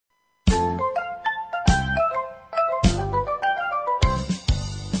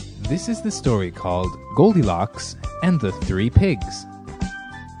this is the story called Goldilocks and the Three Pigs.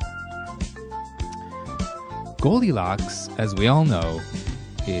 Goldilocks, as we all know,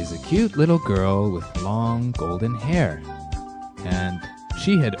 is a cute little girl with long golden hair. And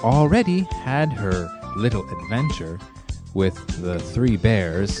she had already had her little adventure with the three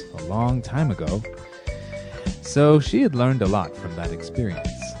bears a long time ago. So she had learned a lot from that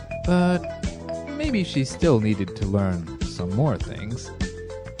experience. But maybe she still needed to learn some more things.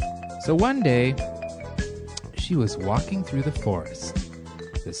 So one day, she was walking through the forest,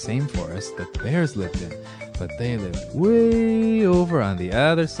 the same forest that the bears lived in, but they lived way over on the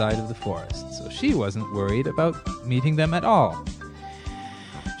other side of the forest, so she wasn't worried about meeting them at all.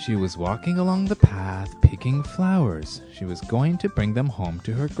 She was walking along the path, picking flowers. She was going to bring them home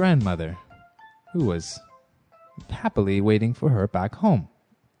to her grandmother, who was happily waiting for her back home.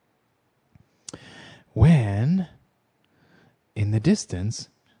 When, in the distance,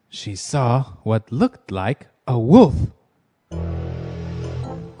 she saw what looked like a wolf.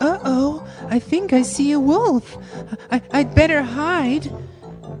 Uh-oh, I think I see a wolf. I'd better hide.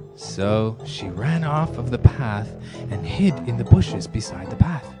 So she ran off of the path and hid in the bushes beside the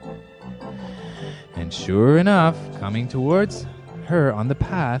path. And sure enough, coming towards her on the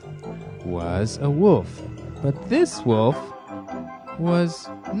path was a wolf. But this wolf was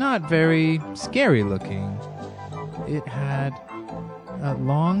not very scary looking. It had a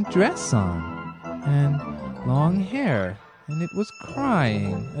long dress on and long hair, and it was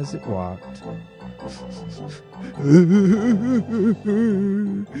crying as it walked.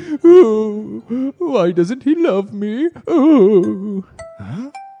 Oh, why doesn't he love me? Oh. Huh?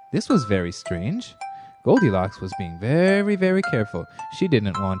 This was very strange. Goldilocks was being very, very careful. She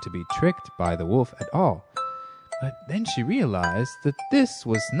didn't want to be tricked by the wolf at all. But then she realized that this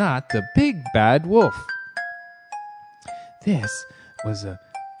was not the big bad wolf. This was a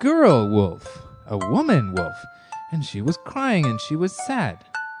girl wolf, a woman wolf, and she was crying and she was sad.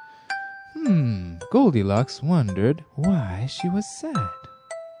 Goldilocks wondered why she was sad.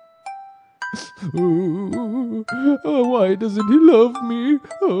 Oh, why doesn't he love me?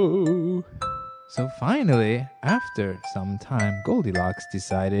 Oh. So finally, after some time, Goldilocks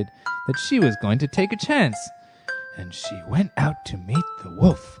decided that she was going to take a chance. And she went out to meet the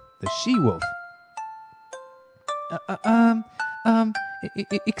wolf, the she-wolf.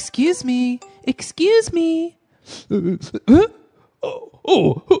 Excuse me. Who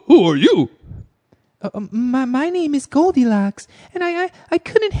are you? My name is Goldilocks, and I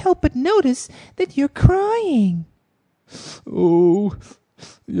couldn't help but notice that you're crying. Oh,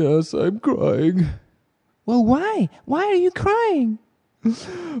 yes, I'm crying. Well, why? Why are you crying?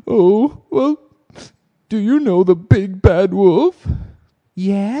 Oh, well, do you know the big bad wolf?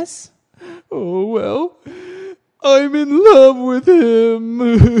 Yes. Oh, well, I'm in love with him.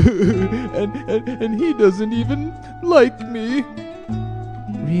 and he doesn't even like me.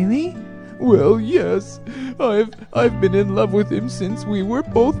 Really? Well, yes. I've been in love with him since we were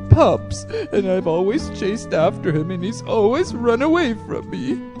both pups, and I've always chased after him, and he's always run away from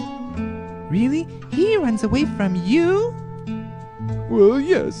me. Really? He runs away from you? Well,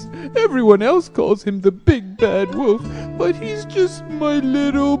 yes. Everyone else calls him the big bad wolf, but he's just my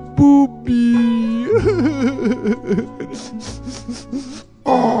little booby.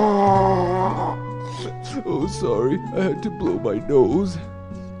 Oh, sorry. I had to blow my nose.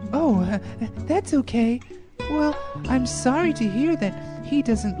 Oh, that's okay. Well, I'm sorry to hear that he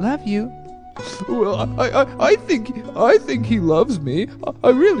doesn't love you. Well, I think he loves me. I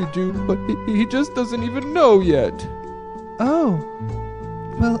really do, but he just doesn't even know yet. Oh,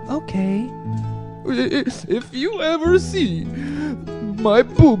 well, okay. If you ever see my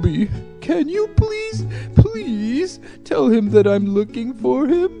booby, can you please tell him that I'm looking for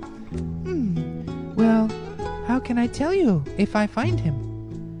him? Well, how can I tell you if I find him?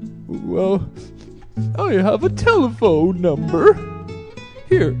 Well, I have a telephone number.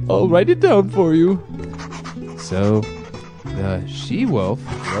 Here, I'll write it down for you. So the she-wolf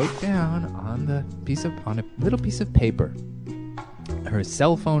wrote down on a little piece of paper her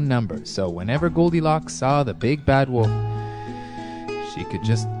cell phone number. So whenever Goldilocks saw the big bad wolf, she could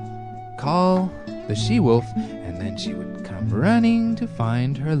just call the she-wolf, and then she would come running to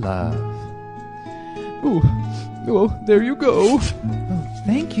find her love. Oh, well, there you go. Oh,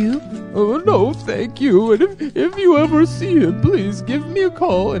 thank you. Oh, no, thank you. And if you ever see him, please give me a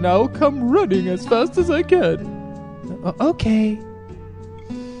call and I'll come running as fast as I can. Okay.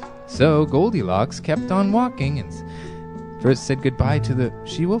 So Goldilocks kept on walking and first said goodbye to the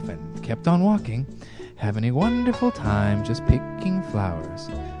she-wolf and kept on walking, having a wonderful time just picking flowers.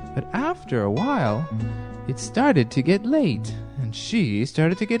 But after a while, it started to get late, and and she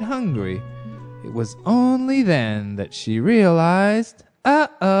started to get hungry. It was only then that she realized,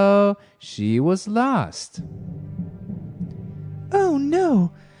 uh-oh, she was lost. Oh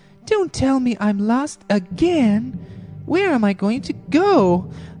no! Don't tell me I'm lost again! Where am I going to go?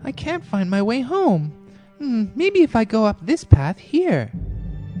 I can't find my way home. Maybe if I go up this path here.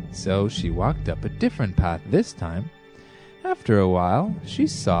 So she walked up a different path this time. After a while, she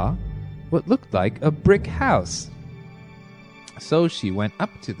saw what looked like a brick house. So she went up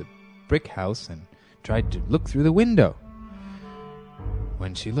to the brick house and tried to look through the window.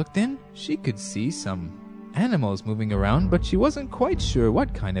 When she looked in, she could see some animals moving around, but she wasn't quite sure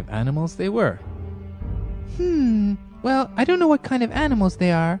what kind of animals they were. Well, I don't know what kind of animals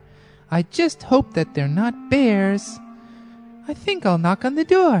they are. I just hope that they're not bears. I think I'll knock on the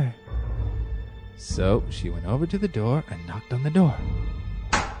door. So she went over to the door and knocked on the door.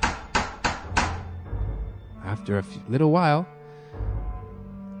 After a little while,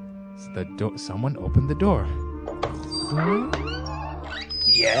 someone opened the door.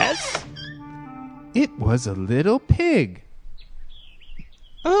 Yes? It was a little pig.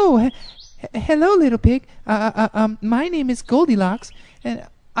 Oh, hello, little pig. My name is Goldilocks, and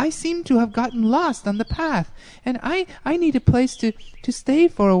I seem to have gotten lost on the path, and I need a place to stay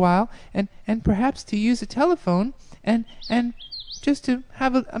for a while, and perhaps to use a telephone, and just to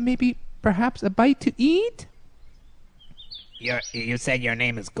have maybe perhaps a bite to eat. You said your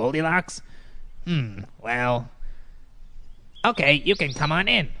name is Goldilocks? Well, okay, you can come on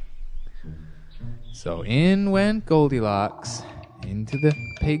in. So in went Goldilocks into the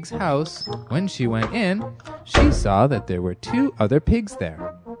pig's house. When she went in, she saw that there were 2 other pigs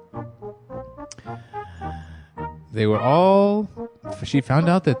there. She found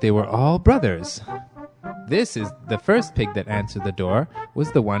out that they were all brothers. This is the first pig that answered the door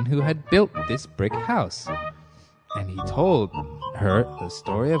was the one who had built this brick house. And he told her the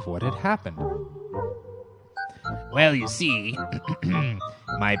story of what had happened. Well, you see,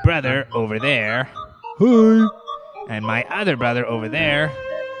 my brother over there, Hi. and my other brother over there,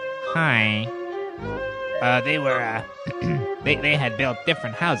 hi, they were, they had built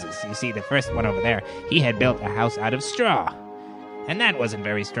different houses. You see, the first one over there, he had built a house out of straw. And that wasn't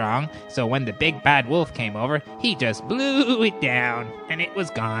very strong, so when the big bad wolf came over, he just blew it down, and it was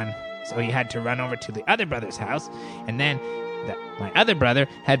gone. So he had to run over to the other brother's house, and then my other brother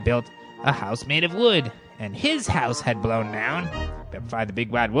had built a house made of wood, and his house had blown down by the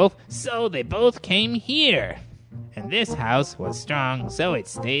big bad wolf, so they both came here. And this house was strong, so it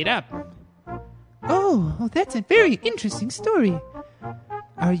stayed up. Oh, that's a very interesting story.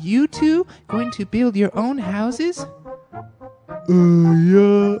 Are you 2 going to build your own houses?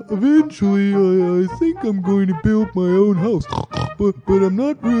 Yeah, eventually I think I'm going to build my own house. But I'm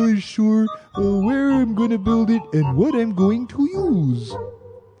not really sure where I'm going to build it and what I'm going to use.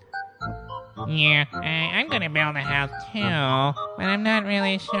 Yeah, I'm gonna build a house too, but I'm not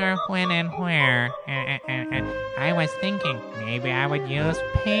really sure when and where. I was thinking maybe I would use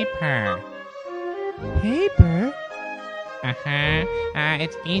paper. Paper?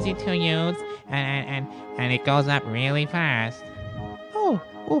 It's easy to use, and it goes up really fast. Oh,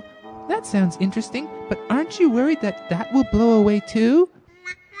 well, that sounds interesting, but aren't you worried that will blow away too?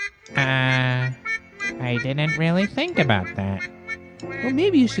 I didn't really think about that. Well,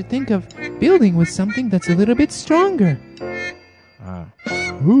 maybe you should think of building with something that's a little bit stronger.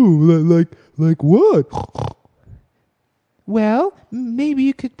 Oh, like what? Well, maybe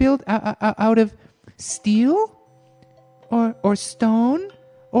you could build out of steel, or stone,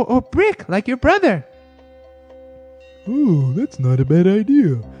 or brick, like your brother. Oh, that's not a bad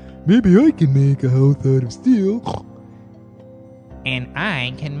idea. Maybe I can make a house out of steel. And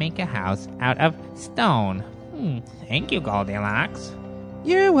I can make a house out of stone. Thank you, Goldilocks.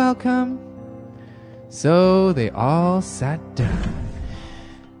 You're welcome. So they all sat down.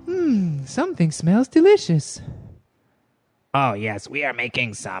 Something smells delicious. Oh, yes, we are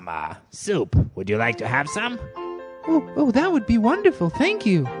making some soup. Would you like to have some? Oh, that would be wonderful. Thank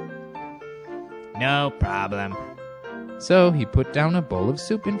you. No problem. So he put down a bowl of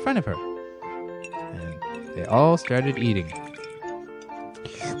soup in front of her. And they all started eating.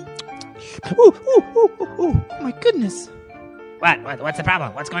 Oh, my goodness. What's the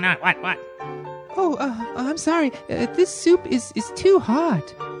problem? What's going on? What? Oh, I'm sorry. This soup is too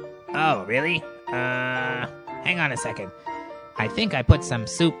hot. Oh, really? Hang on a second. I think I put some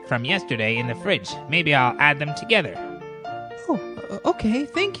soup from yesterday in the fridge. Maybe I'll add them together. Oh, okay,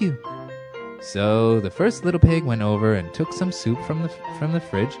 thank you. So the first little pig went over and took some soup from the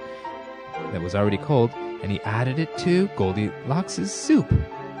fridge that was already cold, and he added it to Goldilocks' soup.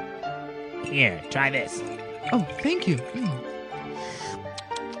 Here, try this. Oh, thank you.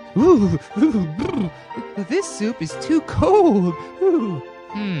 Ooh, this soup is too cold. Ooh.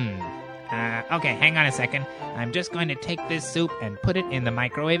 Okay, hang on a second. I'm just going to take this soup and put it in the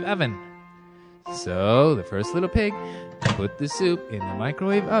microwave oven. So the first little pig put the soup in the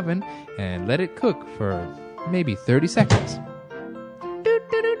microwave oven and let it cook for maybe 30 seconds.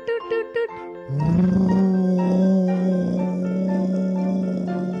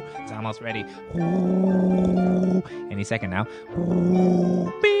 It's almost ready. Any second now.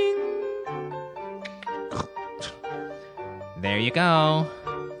 Bing! There you go.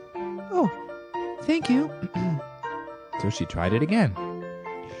 Oh, thank you. So she tried it again.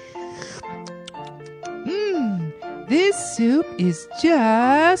 This soup is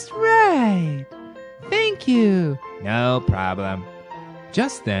just right. Thank you. No problem.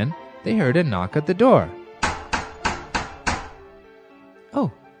 Just then, they heard a knock at the door.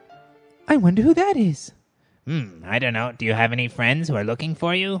 Oh, I wonder who that is. I don't know. Do you have any friends who are looking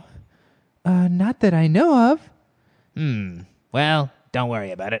for you? Not that I know of. Well, don't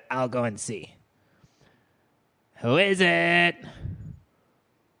worry about it. I'll go and see. Who is it?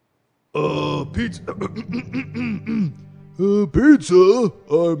 Pizza. Pizza.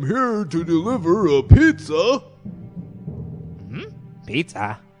 I'm here to deliver a pizza.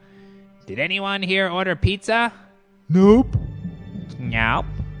 Pizza? Did anyone here order pizza? Nope. Nope.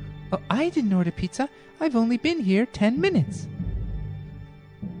 Oh, I didn't order pizza. I've only been here 10 minutes.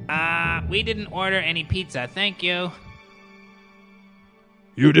 We didn't order any pizza. Thank you.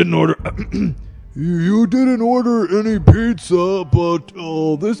 You didn't order. You didn't order any pizza, but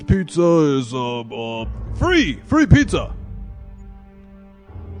this pizza is free pizza.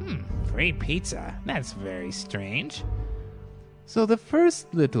 Free pizza? That's very strange. So the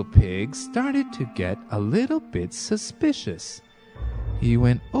first little pig started to get a little bit suspicious. He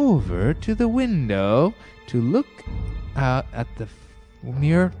went over to the window to look out at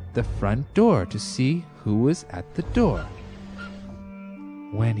near the front door to see who was at the door.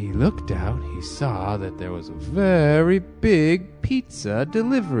 When he looked out, he saw that there was a very big pizza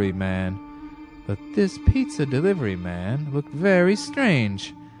delivery man. But this pizza delivery man looked very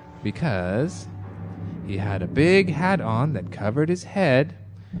strange because he had a big hat on that covered his head,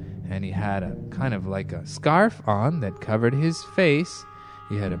 and he had a kind of like a scarf on that covered his face.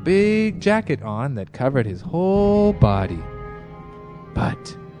 He had a big jacket on that covered his whole body.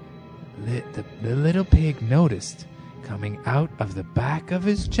 But the little pig noticed, coming out of the back of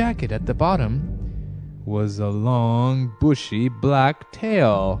his jacket at the bottom, was a long, bushy black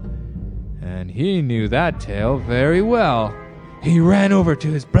tail. And he knew that tail very well. He ran over to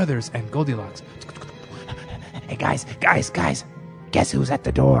his brothers and Goldilocks. Hey, guys. Guess who's at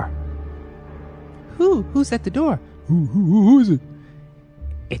the door? Who's at the door? Who is it?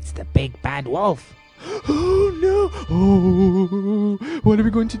 It's the big bad wolf. Oh no! Oh, what are we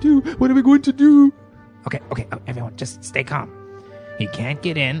going to do? What are we going to do? Okay, everyone, just stay calm. He can't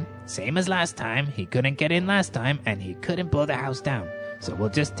get in, same as last time. He couldn't get in last time, and he couldn't blow the house down. So we'll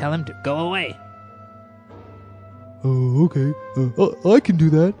just tell him to go away. Oh, okay. I can do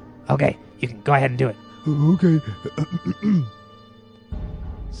that. Okay, you can go ahead and do it. Okay.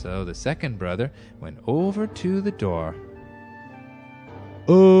 So the second brother went over to the door.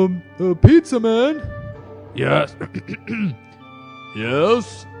 Pizza man? Yes.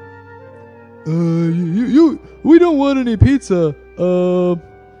 Yes? We don't want any pizza,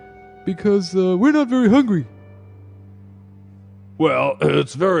 because, we're not very hungry. Well,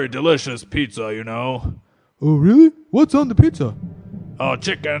 it's very delicious pizza, you know. Oh, really? What's on the pizza?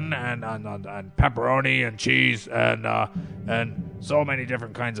 Chicken and pepperoni and cheese and so many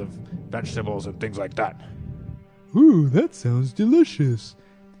different kinds of vegetables and things like that. Ooh, that sounds delicious.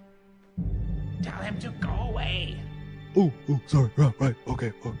 Tell him to go away. Oh, sorry. Right,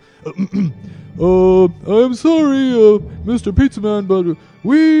 okay. I'm sorry, Mr. Pizza Man, but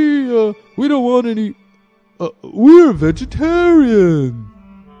we don't want any. We're vegetarian.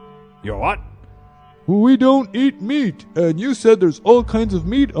 You're what? We don't eat meat, and you said there's all kinds of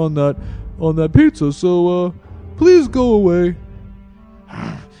meat on that pizza, so please go away.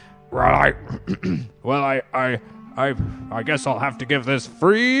 Right. Well, I guess I'll have to give this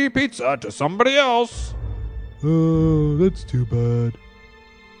free pizza to somebody else. That's too bad.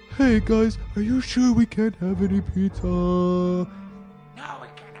 Hey guys, are you sure we can't have any pizza? No, we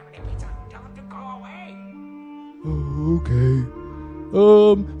can't have any pizza. Tell him to go away. Okay.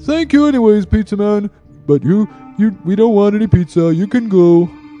 Thank you anyways, Pizza Man. But we don't want any pizza. You can go.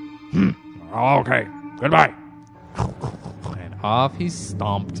 Okay. Goodbye. And off he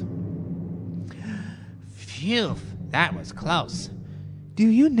stomped. Phew, that was close. Do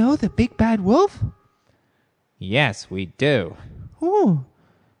you know the big bad wolf? Yes, we do. Oh,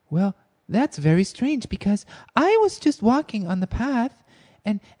 Well, that's very strange because I was just walking on the path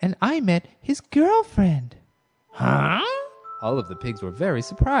and I met his girlfriend. Huh? All of the pigs were very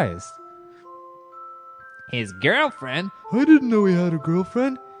surprised. His girlfriend? I didn't know he had a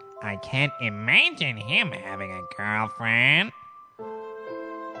girlfriend. I can't imagine him having a girlfriend.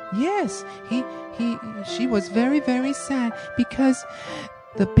 Yes, she was very, very sad because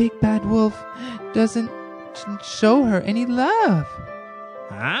the big bad wolf doesn't show her any love.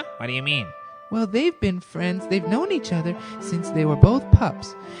 Huh? What do you mean? Well, they've been friends. They've known each other since they were both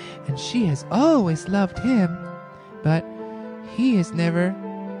pups. And she has always loved him. But he has never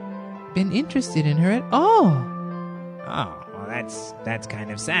been interested in her at all. Oh, well, that's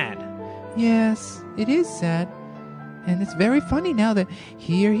kind of sad. Yes, it is sad. And it's very funny now that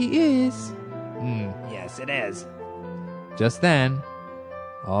here he is. Yes, it is. Just then,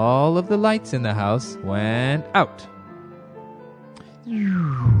 all of the lights in the house went out.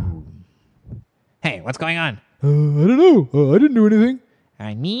 Hey, what's going on? I don't know. I didn't do anything.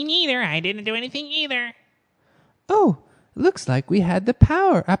 Me neither. I didn't do anything either. Oh, looks like we had a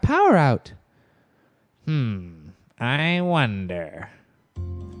power out. I wonder.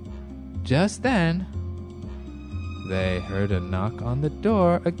 Just then, they heard a knock on the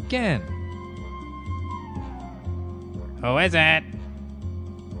door again. Who is it?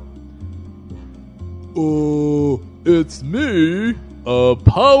 Oh, it's me, a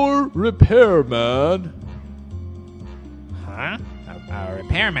power repairman. Huh? A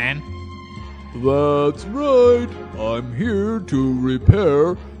repairman? That's right. I'm here to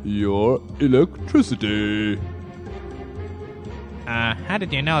repair your electricity. How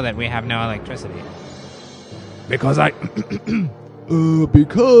did you know that we have no electricity? Because I.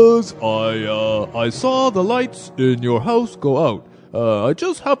 Because I saw the lights in your house go out. I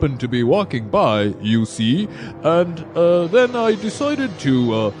just happened to be walking by, you see, and then I decided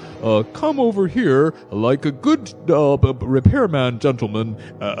to come over here like a good repairman gentleman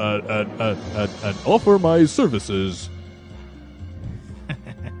and offer my services.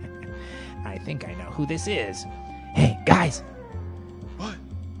 I think I know who this is. Hey, guys! What?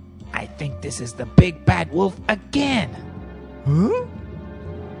 I think this is the big bad wolf again! Huh?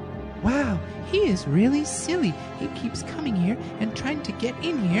 Wow, he is really silly. He keeps coming here and trying to get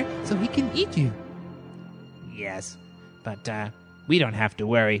in here so he can eat you. Yes, but we don't have to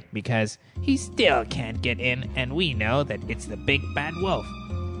worry because he still can't get in and we know that it's the big bad wolf.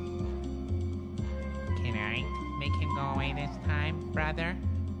 Can I make him go away this time, brother?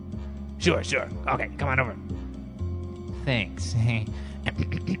 Sure. Okay, come on over. Thanks.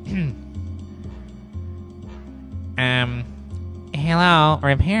 Hello,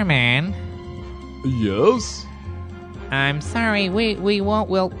 repairman. Yes? I'm sorry, we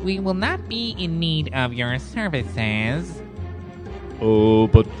will not be in need of your services. Oh,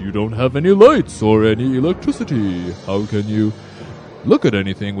 but you don't have any lights or any electricity. How can you look at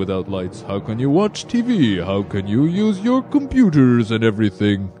anything without lights? How can you watch TV? How can you use your computers and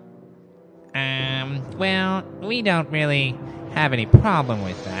everything? Well, we don't really have any problem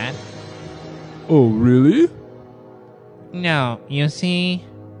with that. Oh, really? No, you see,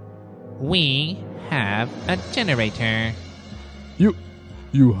 we have a generator.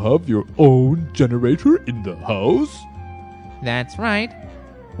 You have your own generator in the house? That's right.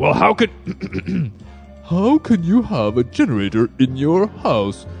 Well, how could. How can you have a generator in your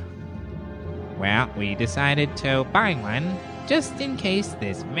house? Well, we decided to buy one just in case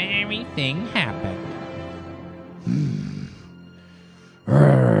this very thing happened.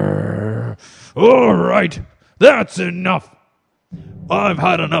 All right, that's enough. I've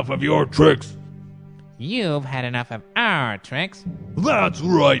had enough of your tricks. You've had enough of our tricks. That's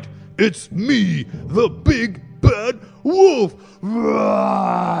right. It's me, the big bad wolf.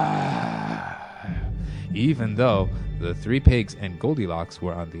 Even though the three pigs and Goldilocks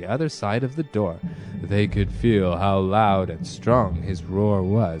were on the other side of the door, they could feel how loud and strong his roar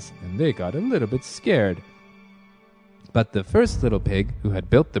was, and they got a little bit scared. But the first little pig, who had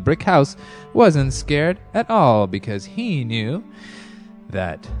built the brick house, wasn't scared at all because he knew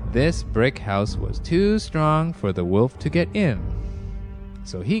that this brick house was too strong for the wolf to get in.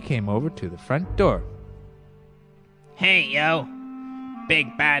 So he came over to the front door. Hey, yo,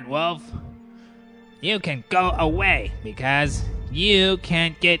 big bad wolf. You can go away because you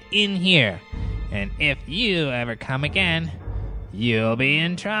can't get in here. And if you ever come again, you'll be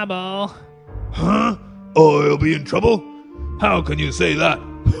in trouble. Huh? I'll be in trouble? How can you say that?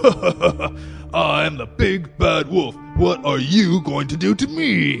 I'm the big bad wolf. What are you going to do to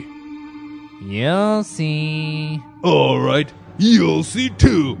me? You'll see. All right, you'll see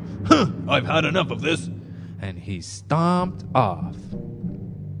too. I've had enough of this. And he stomped off.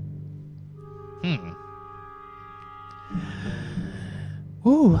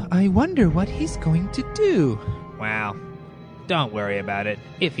 Oh, I wonder what he's going to do. Well, don't worry about it.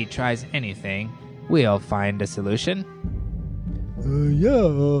 If he tries anything, we'll find a solution.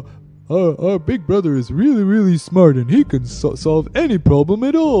 Our big brother is really, really smart, and he can solve any problem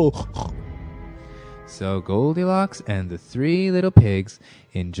at all. So Goldilocks and the 3 little pigs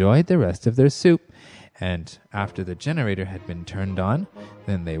enjoyed the rest of their soup, and after the generator had been turned on,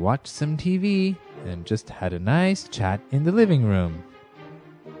 then they watched some TV and just had a nice chat in the living room.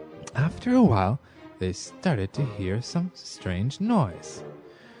 After a while, they started to hear some strange noise.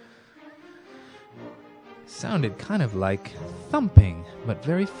 Sounded kind of like thumping, but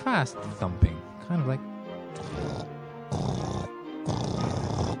very fast thumping, kind of like...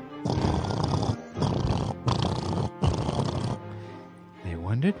 They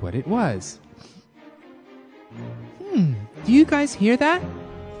wondered what it was. Do you guys hear that?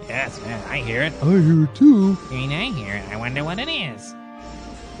 Yes, I hear it. I hear it too. I mean, I hear it. I wonder what it is.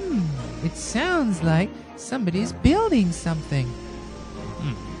 It sounds like somebody's building something.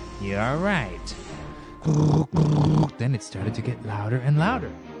 You're right. Then it started to get louder and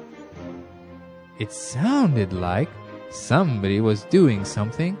louder. It sounded like somebody was doing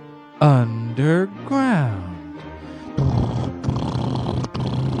something underground.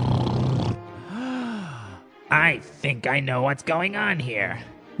 I think I know what's going on here.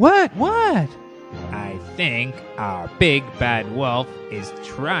 What? I think our big bad wolf is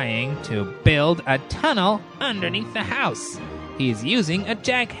trying to build a tunnel underneath the house. He's using a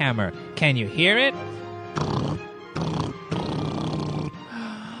jackhammer. Can you hear it?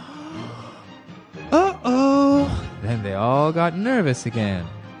 Uh-oh. Then they all got nervous again.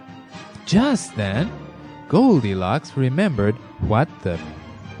 Just then, Goldilocks remembered what the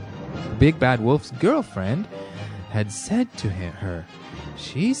Big Bad Wolf's girlfriend had said to her.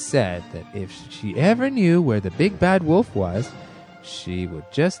 She said that if she ever knew where the Big Bad Wolf was, she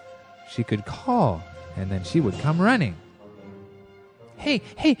could call, and then she would come running. Hey,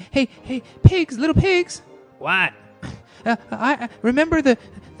 pigs, little pigs. What? I remember the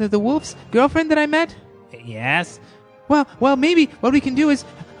wolf's girlfriend that I met? Yes? Well, maybe what we can do is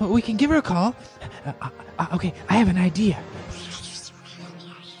we can give her a call. Okay, I have an idea.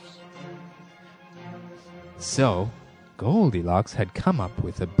 So, Goldilocks had come up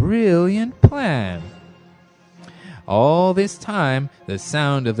with a brilliant plan. All this time, the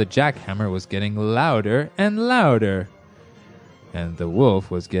sound of the jackhammer was getting louder and louder. And the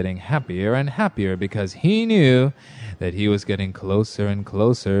wolf was getting happier and happier because he knew that he was getting closer and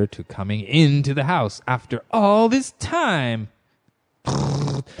closer to coming into the house after all this time.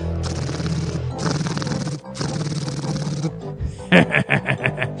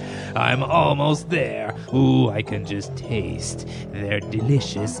 I'm almost there. Ooh, I can just taste their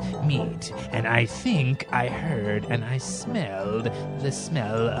delicious meat. And I think I heard and I smelled the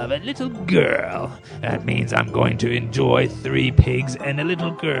smell of a little girl. That means I'm going to enjoy 3 pigs and a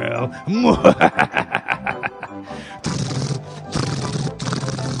little girl.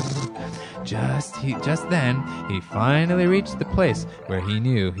 Just then, he finally reached the place where he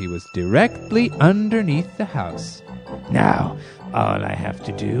knew he was directly underneath the house. Now, all I have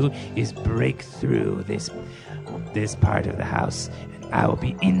to do is break through this part of the house, and I will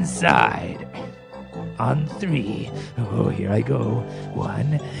be inside. On 3. Oh, here I go.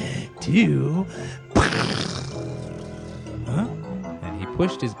 1, 2. And he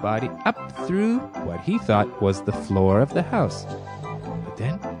pushed his body up through what he thought was the floor of the house. But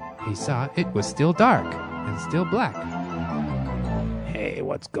then he saw it was still dark and still black. Hey,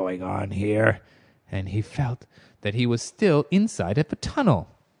 what's going on here? And he felt that he was still inside of a tunnel.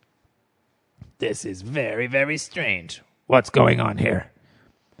 This is very, very strange. What's going on here?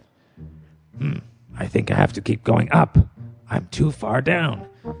 I think I have to keep going up. I'm too far down.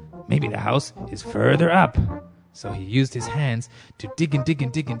 Maybe the house is further up. So he used his hands to dig and dig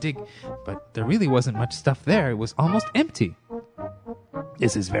and dig and dig, but there really wasn't much stuff there. It was almost empty.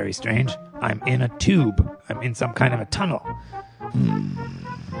 This is very strange. I'm in a tube. I'm in some kind of a tunnel.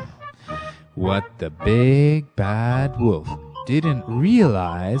 What the Big Bad Wolf didn't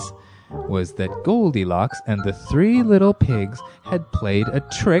realize was that Goldilocks and the 3 little pigs had played a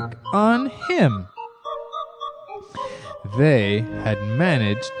trick on him. They had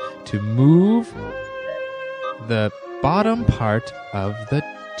managed to move the bottom part of the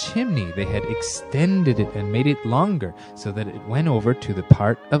chimney. They had extended it and made it longer so that it went over to the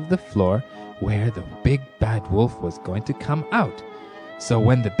part of the floor where the Big Bad Wolf was going to come out. So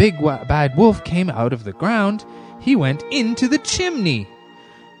when the Big Bad Wolf came out of the ground, he went into the chimney.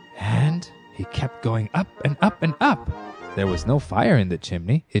 And he kept going up and up and up. there was no fire in the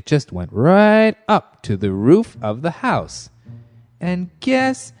chimney. It just went right up to the roof of the house. And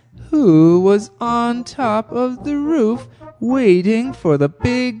guess who was on top of the roof waiting for the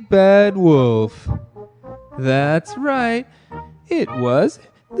big bad wolf? That's right. It was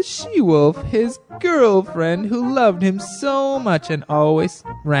the she-wolf, his girlfriend, who loved him so much and always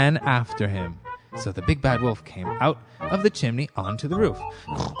ran after him. So the big bad wolf came out of the chimney onto the roof.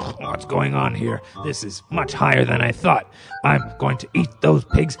 What's going on here? This is much higher than I thought. I'm going to eat those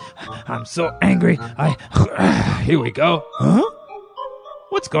pigs. I'm so angry. Here we go. Huh?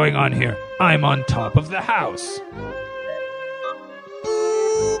 What's going on here? I'm on top of the house.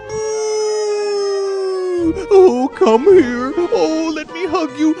 Oh, come here. Oh, let me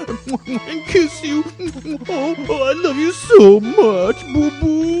hug you and kiss you. Oh, I love you so much,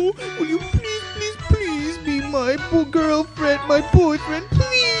 boo-boo. Will you please be my girlfriend, my boyfriend,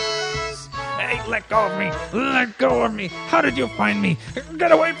 please? Hey, let go of me. Let go of me. How did you find me?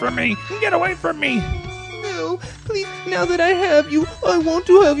 Get away from me. Get away from me. No, please, now that I have you, I want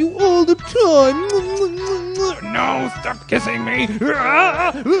to have you all the time. No, stop kissing me.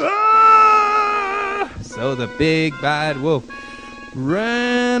 So the big bad wolf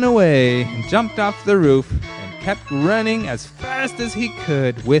ran away and jumped off the roof and kept running as fast as he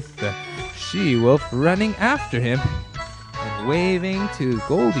could, with the she-wolf running after him and waving to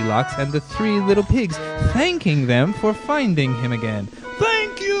Goldilocks and the 3 little pigs, thanking them for finding him again.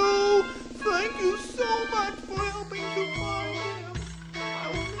 Thank you! Thank you so much for helping to find him. I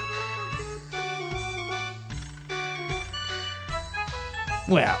will never forget that.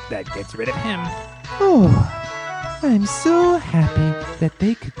 Well, that gets rid of him. Oh, I'm so happy that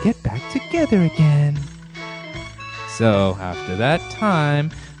they could get back together again. So after that time,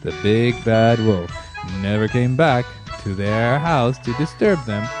 the big bad wolf never came back to their house to disturb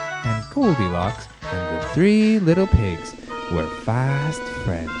them, and Goldilocks and the 3 little pigs were fast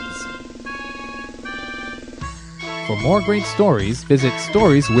friends. For more great stories, visit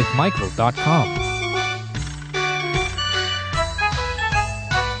storieswithmichael.com.